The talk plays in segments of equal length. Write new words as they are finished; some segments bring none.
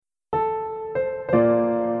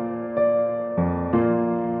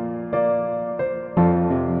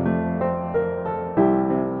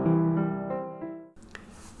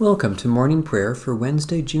Welcome to morning prayer for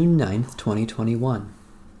Wednesday, June 9th, 2021.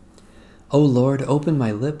 O Lord, open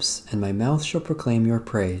my lips, and my mouth shall proclaim your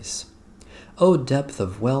praise. O depth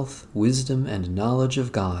of wealth, wisdom, and knowledge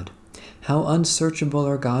of God! How unsearchable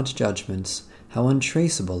are God's judgments, how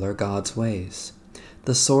untraceable are God's ways.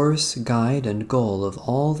 The source, guide, and goal of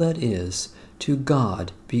all that is, to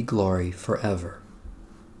God be glory forever.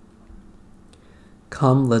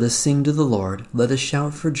 Come, let us sing to the Lord, let us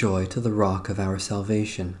shout for joy to the rock of our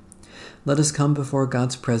salvation. Let us come before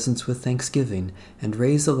God's presence with thanksgiving, and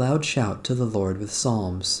raise a loud shout to the Lord with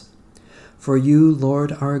psalms. For you,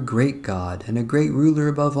 Lord, are a great God, and a great ruler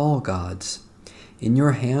above all gods. In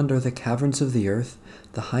your hand are the caverns of the earth,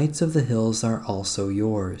 the heights of the hills are also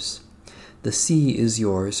yours. The sea is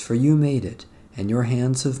yours, for you made it, and your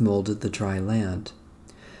hands have molded the dry land.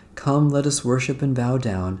 Come, let us worship and bow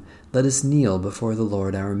down, let us kneel before the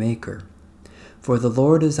Lord our Maker. For the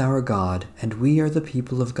Lord is our God, and we are the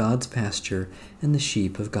people of God's pasture and the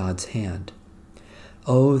sheep of God's hand.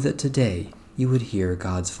 Oh, that today you would hear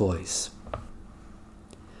God's voice.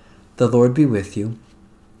 The Lord be with you.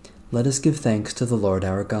 Let us give thanks to the Lord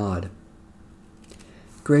our God.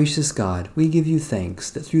 Gracious God, we give you thanks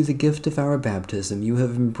that through the gift of our baptism you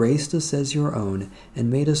have embraced us as your own and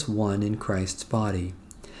made us one in Christ's body.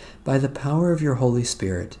 By the power of your Holy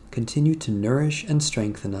Spirit, continue to nourish and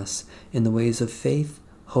strengthen us in the ways of faith,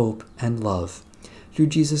 hope, and love, through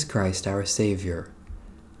Jesus Christ our Savior.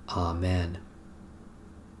 Amen.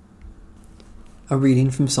 A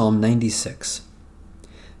reading from Psalm 96.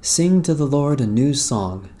 Sing to the Lord a new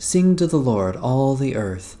song. Sing to the Lord, all the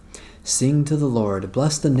earth. Sing to the Lord,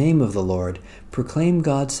 bless the name of the Lord. Proclaim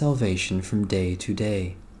God's salvation from day to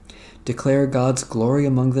day. Declare God's glory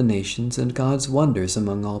among the nations and God's wonders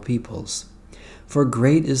among all peoples. For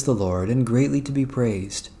great is the Lord, and greatly to be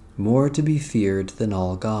praised, more to be feared than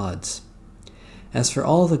all gods. As for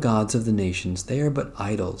all the gods of the nations, they are but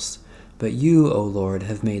idols, but you, O Lord,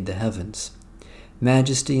 have made the heavens.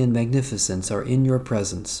 Majesty and magnificence are in your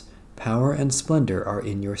presence, power and splendor are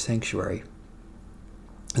in your sanctuary.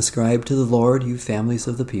 Ascribe to the Lord, you families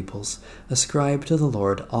of the peoples, ascribe to the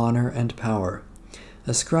Lord honor and power.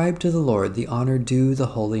 Ascribe to the Lord the honor due the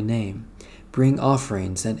holy name. Bring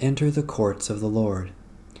offerings and enter the courts of the Lord.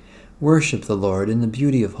 Worship the Lord in the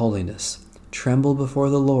beauty of holiness. Tremble before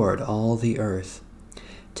the Lord, all the earth.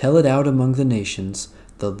 Tell it out among the nations,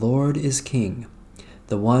 the Lord is King.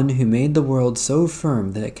 The one who made the world so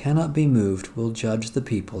firm that it cannot be moved will judge the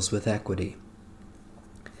peoples with equity.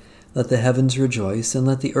 Let the heavens rejoice, and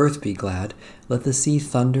let the earth be glad. Let the sea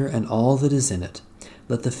thunder, and all that is in it.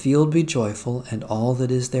 Let the field be joyful, and all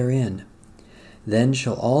that is therein. Then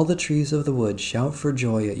shall all the trees of the wood shout for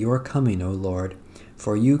joy at your coming, O Lord,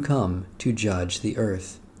 for you come to judge the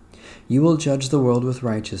earth. You will judge the world with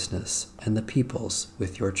righteousness, and the peoples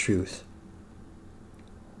with your truth.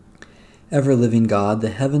 Ever-living God, the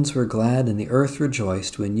heavens were glad and the earth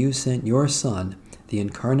rejoiced when you sent your Son, the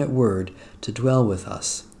incarnate Word, to dwell with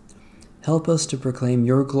us. Help us to proclaim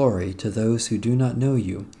your glory to those who do not know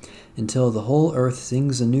you, until the whole earth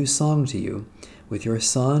sings a new song to you, with your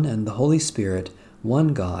Son and the Holy Spirit, one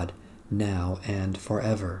God, now and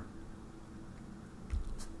forever.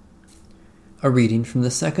 A reading from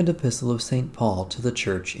the second epistle of St. Paul to the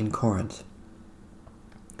church in Corinth.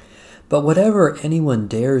 But whatever anyone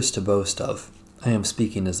dares to boast of, I am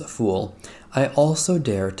speaking as a fool, I also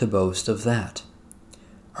dare to boast of that.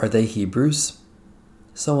 Are they Hebrews?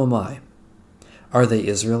 So am I. Are they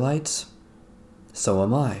Israelites? So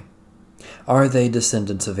am I. Are they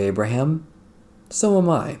descendants of Abraham? So am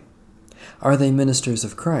I. Are they ministers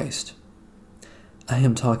of Christ? I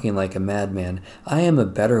am talking like a madman. I am a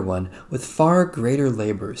better one, with far greater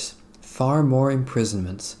labors, far more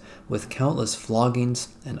imprisonments, with countless floggings,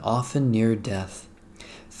 and often near death.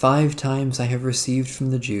 5 times I have received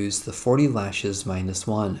from the Jews the 40 lashes minus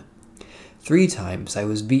 1. 3 times I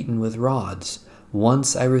was beaten with rods.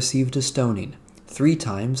 Once I received a stoning. 3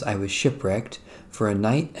 times I was shipwrecked. For a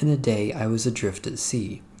night and a day I was adrift at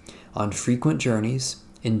sea, on frequent journeys,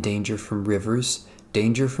 in danger from rivers,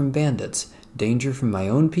 danger from bandits, danger from my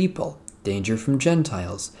own people, danger from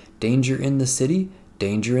Gentiles, danger in the city,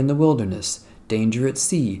 danger in the wilderness, danger at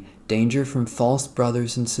sea, danger from false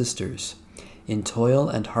brothers and sisters, in toil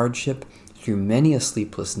and hardship, through many a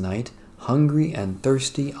sleepless night, hungry and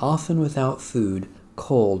thirsty, often without food,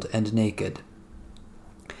 cold and naked.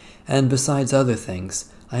 And besides other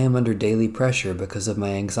things, I am under daily pressure because of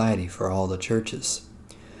my anxiety for all the churches.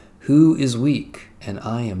 Who is weak, and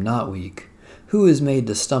I am not weak? Who is made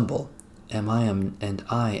to stumble, and I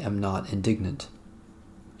am not indignant?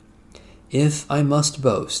 If I must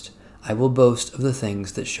boast, I will boast of the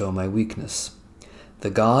things that show my weakness. The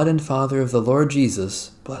God and Father of the Lord Jesus,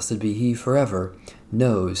 blessed be he forever,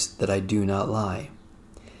 knows that I do not lie.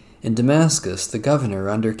 In Damascus, the governor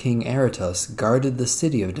under King Aretas guarded the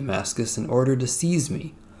city of Damascus in order to seize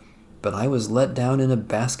me, but I was let down in a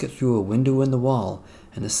basket through a window in the wall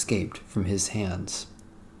and escaped from his hands.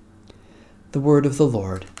 The word of the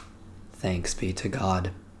Lord. Thanks be to God.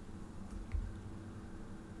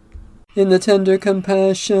 In the tender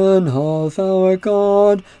compassion of our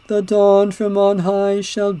God, the dawn from on high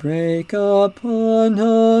shall break upon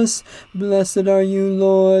us. Blessed are you,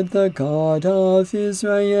 Lord, the God of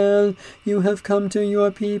Israel. You have come to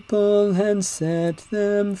your people and set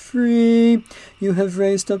them free. You have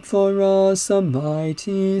raised up for us a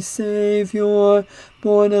mighty Saviour,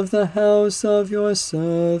 born of the house of your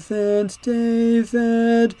servant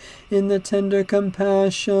David. In the tender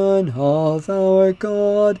compassion of our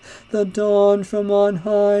God, the dawn from on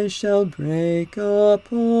high shall break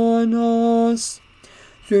upon us.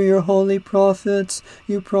 Through your holy prophets,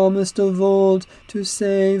 you promised of old to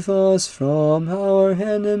save us from our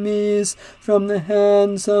enemies, from the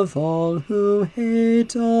hands of all who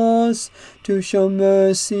hate us, to show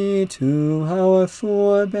mercy to our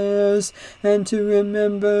forebears, and to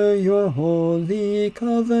remember your holy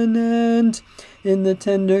covenant. In the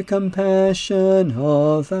tender compassion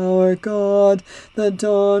of our God, the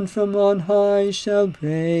dawn from on high shall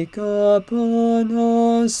break upon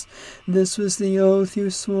us. This was the oath you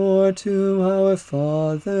swore to our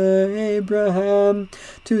father Abraham,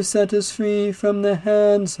 to set us free from the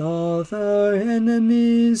hands of our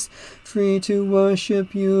enemies, free to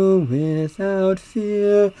worship you without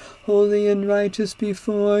fear, holy and righteous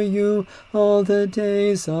before you all the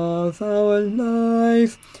days of our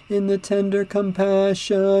life. In the tender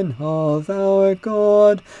compassion of our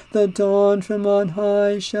God, the dawn from on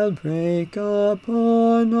high shall break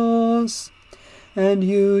upon us. And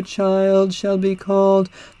you, child, shall be called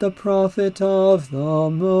the prophet of the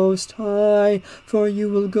Most High, for you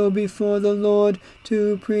will go before the Lord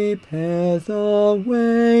to prepare the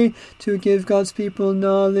way, to give God's people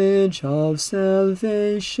knowledge of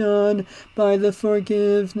salvation by the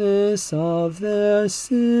forgiveness of their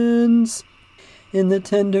sins. In the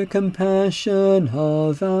tender compassion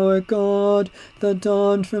of our God, the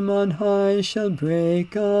dawn from on high shall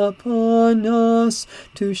break upon us,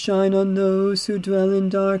 to shine on those who dwell in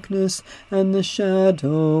darkness and the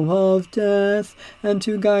shadow of death, and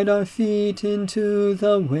to guide our feet into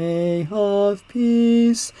the way of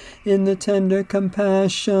peace. In the tender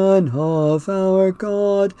compassion of our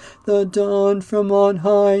God, the dawn from on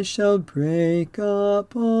high shall break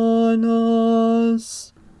upon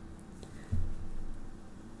us.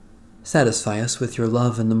 Satisfy us with your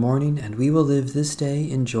love in the morning, and we will live this day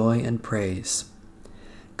in joy and praise.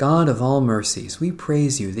 God of all mercies, we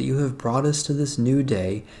praise you that you have brought us to this new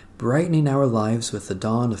day, brightening our lives with the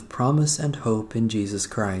dawn of promise and hope in Jesus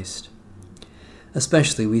Christ.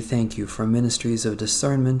 Especially we thank you for ministries of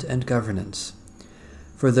discernment and governance,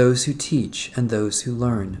 for those who teach and those who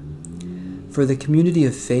learn, for the community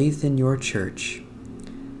of faith in your church,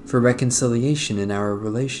 for reconciliation in our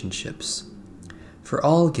relationships, for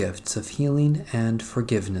all gifts of healing and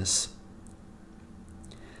forgiveness.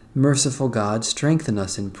 Merciful God, strengthen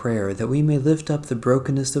us in prayer that we may lift up the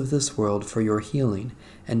brokenness of this world for your healing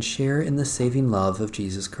and share in the saving love of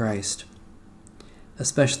Jesus Christ.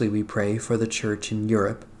 Especially we pray for the Church in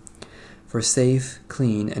Europe, for safe,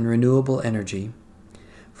 clean, and renewable energy,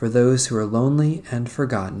 for those who are lonely and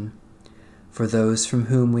forgotten, for those from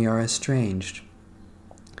whom we are estranged,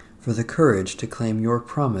 for the courage to claim your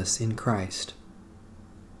promise in Christ.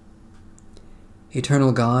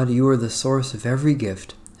 Eternal God, you are the source of every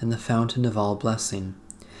gift and the fountain of all blessing.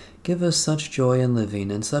 Give us such joy in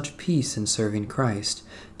living and such peace in serving Christ,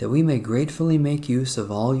 that we may gratefully make use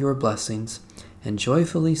of all your blessings and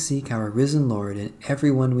joyfully seek our risen Lord in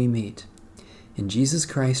everyone we meet. In Jesus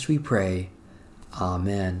Christ we pray.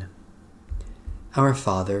 Amen. Our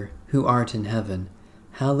Father, who art in heaven,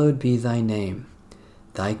 hallowed be thy name.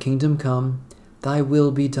 Thy kingdom come, thy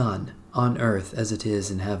will be done, on earth as it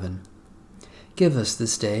is in heaven. Give us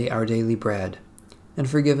this day our daily bread, and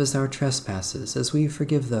forgive us our trespasses, as we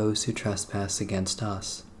forgive those who trespass against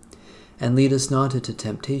us. And lead us not into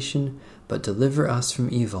temptation, but deliver us from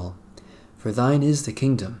evil. For thine is the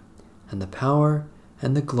kingdom, and the power,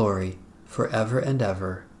 and the glory, forever and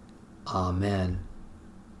ever. Amen.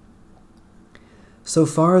 So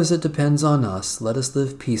far as it depends on us, let us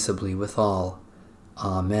live peaceably with all.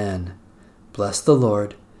 Amen. Bless the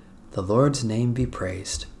Lord. The Lord's name be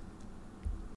praised.